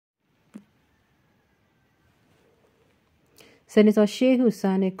Senator Shehu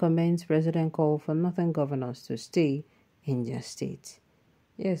Sani comments President call for northern governors to stay in their state.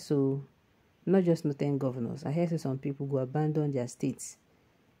 Yes, so not just northern governors. I hear some people go abandon their states.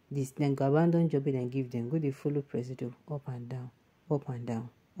 Then go abandon job and give them. Go they follow president up and down, up and down,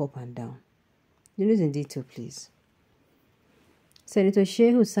 up and down. You know in detail, please. Senator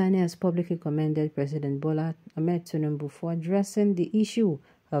Shehu Sani has publicly commended President Bola Ahmed Tinubu for addressing the issue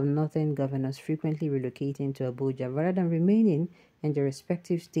of northern governors frequently relocating to Abuja rather than remaining in their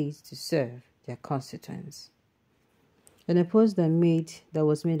respective states to serve their constituents. In a post that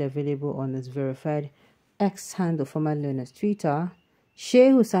was made available on his verified X handle, formerly known as Twitter,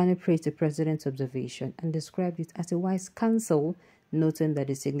 Shehu Sani praised the president's observation and described it as a wise counsel, noting that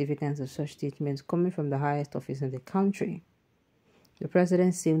the significance of such statements coming from the highest office in the country. The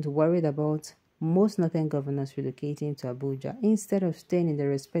president seemed worried about most northern governors relocating to Abuja instead of staying in their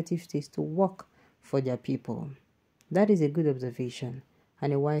respective states to work for their people. That is a good observation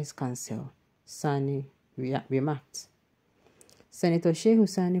and a wise counsel, Sani remarked. Senator Shehu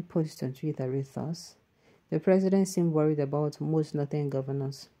Sani posted on Twitter with us, the president seemed worried about most northern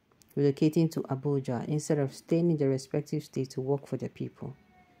governors relocating to Abuja instead of staying in their respective states to work for their people.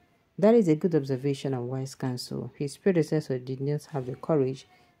 That is a good observation and wise counsel. His predecessor did not have the courage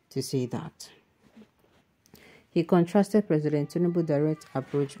to say that. He contrasted President Tinubu's direct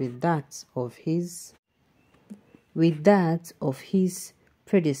approach with that of his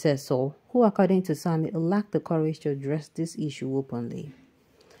predecessor, who, according to Sani, lacked the courage to address this issue openly.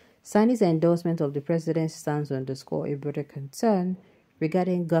 Sani's endorsement of the president's stance underscored a broader concern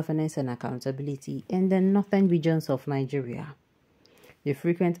regarding governance and accountability in the northern regions of Nigeria. The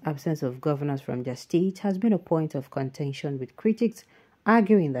frequent absence of governors from their state has been a point of contention, with critics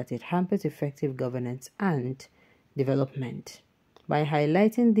arguing that it hampers effective governance and development. By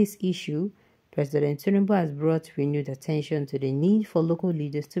highlighting this issue, President Tinubu has brought renewed attention to the need for local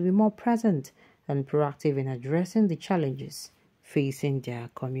leaders to be more present and proactive in addressing the challenges facing their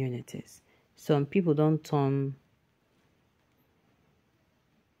communities. Some people don't turn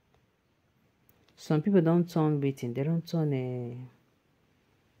waiting. They don't turn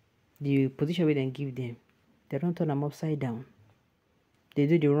the position we then give them. They don't turn them upside down. They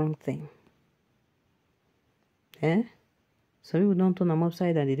do the wrong thing. Some people don't turn them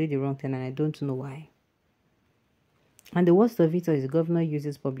upside down. They do the wrong thing, and I don't know why. And the worst of it is the governor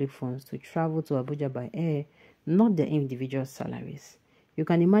uses public funds to travel to Abuja by air, not their individual salaries. You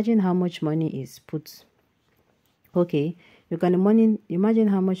can imagine how much money is put. Okay, you can imagine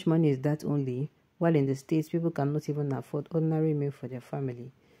how much money is that only, while in the States people cannot even afford ordinary meal for their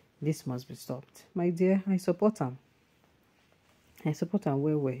family. This must be stopped. My dear, I support them. I support them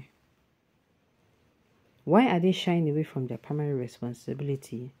well. Why are they shying away from their primary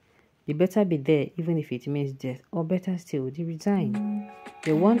responsibility? They better be there even if it means death, or better still, they resign.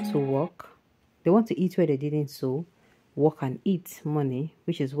 They want to work. They want to eat where they didn't sow, work and eat money,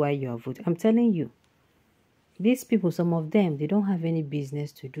 which is why you are voting. I'm telling you, these people, some of them, they don't have any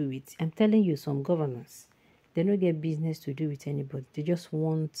business to do with. I'm telling you, some governors, they don't get business to do with anybody. They just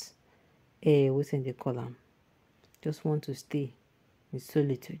want, what's in the column? Just want to stay in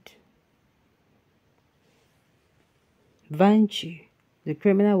solitude. Vanchi, the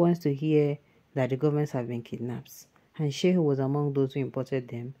criminal, wants to hear that the governments have been kidnapped, and Shehu was among those who imported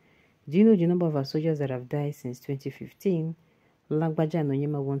them. Do you know the number of our soldiers that have died since 2015? Lagbaja and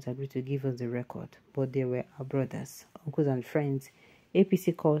Onyema won't agree to give us the record, but they were our brothers, uncles and friends.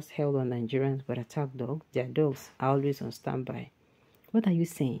 APC calls held on Nigerians but attack dogs. Their dogs are always on standby. What are you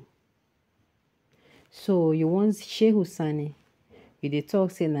saying? So you want Shehu Sani, with the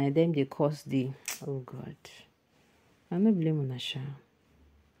talk saying that them they caused the... Oh God. I'm not blaming Nasha.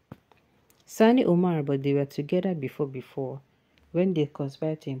 Sani Omar, but they were together before, when they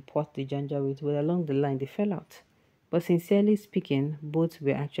conspired to import the Janjaweed, well, along the line they fell out. But sincerely speaking, both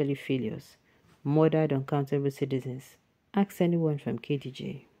were actually failures, murdered uncountable citizens. Ask anyone from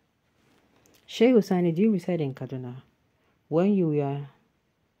KDJ. Shehu Sani, do you reside in Kaduna? When you were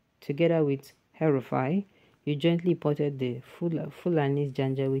together with Herify, you jointly imported the Fulani's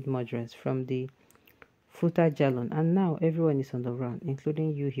Janjaweed murderers from the Futa Jalon, and now everyone is on the run,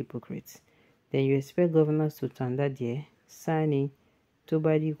 including you hypocrites. Then you expect governors to turn that there? Sani,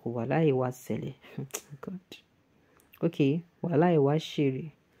 Tobadi Kuwalai was Sele. God. Okay, Walai was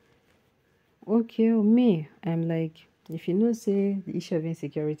Shiri. Okay, me, I'm like, if you know, say the issue of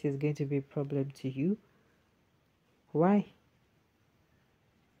insecurity is going to be a problem to you, why?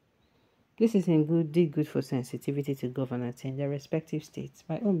 This is did good for sensitivity to governance in their respective states.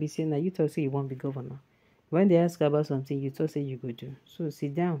 My own be saying that you talk say you won't be governor. When they ask about something, you talk say you go do. So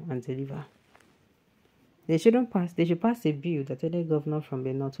sit down and deliver. They shouldn't pass. They should pass a bill that any governor from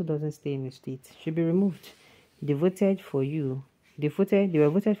the north who doesn't stay in the state should be removed. They voted for you. They were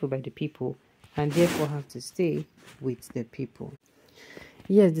voted for by the people, and therefore have to stay with the people.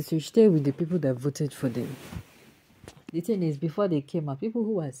 Yes, they should stay with the people that voted for them. The thing is, before they came out, people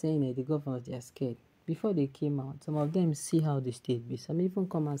who were saying that the governors, they are scared. Before they came out, some of them see how the state be. Some even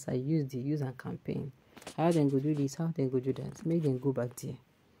come outside, use and campaign. How they go do this, how they go do that. Make them go back there.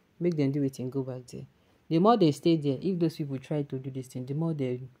 Make them do it and go back there. The more they stay there, if those people try to do this thing, the more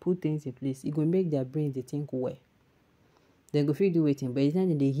they put things in place, it will make their brains they think well. Then go feel do waiting, but it's not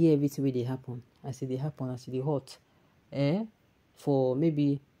that they hear everything where they happen. I say they happen, I say they hot. For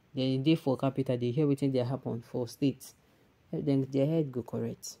maybe the day for capital, they hear everything they happen for states. Then their head go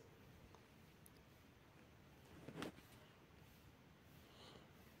correct.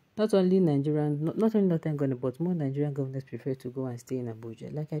 Not only Nigerian, not only Northern Ghana, but more Nigerian governors prefer to go and stay in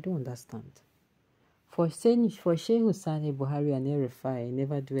Abuja. Like, I don't understand. For Shehu Sani, Buhari and El-Rufai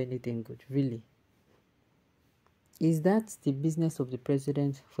never do anything good, really. Is that the business of the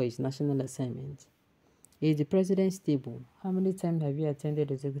president for his national assignment? Is the president stable? How many times have you attended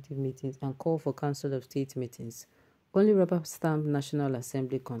executive meetings and called for Council of State meetings? Only rubber stamp National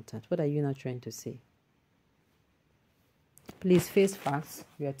Assembly content. What are you not trying to say? Please face facts.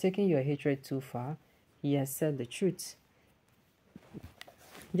 You are taking your hatred too far. He has said the truth.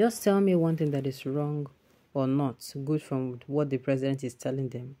 Just tell me one thing that is wrong or not good from what the president is telling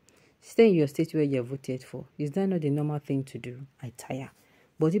them. Stay in your state where you are voted for. Is that not the normal thing to do? I tire.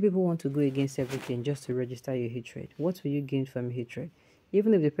 But if people want to go against everything just to register your hatred, what will you gain from hatred?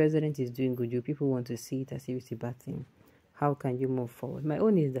 Even if the president is doing good, you people want to see it as if it's a bad thing. How can you move forward? My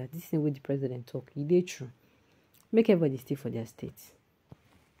own is that this thing with the president talk, it is true. Make everybody stay for their states.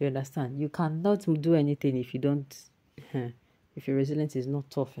 You understand? You cannot do anything if you don't, if your resilience is not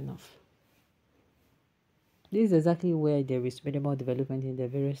tough enough. This is exactly where there is minimal development in the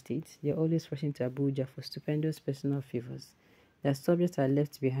various states. They are always rushing to Abuja for stupendous personal favors. Their subjects are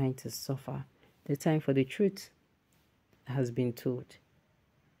left behind to suffer. The time for the truth has been told.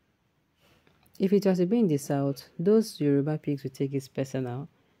 If it was to be in the south, those Yoruba pigs would take it personal.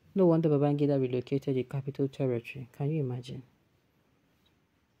 No wonder Babangida relocated the capital territory. Can you imagine?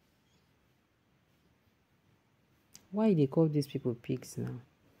 Why they call these people pigs now?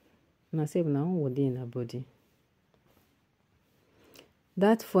 And I say, now what they in their body?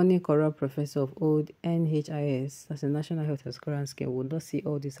 That funny corrupt professor of old NHIS, that's a National Health Assurance Scheme, would not see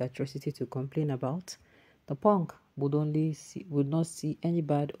all this atrocity to complain about. The punk would not see any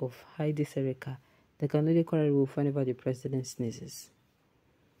bad of Heidi Serika. They can only quarrel with whenever the president sneezes.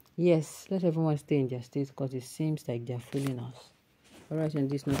 Yes, let everyone stay in their state because it seems like they are fooling us. Alright, on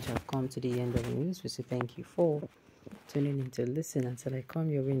this note, I've come to the end of the news. We say thank you for tuning in to listen. Until I come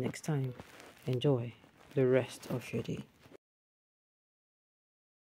your way next time, enjoy the rest of your day.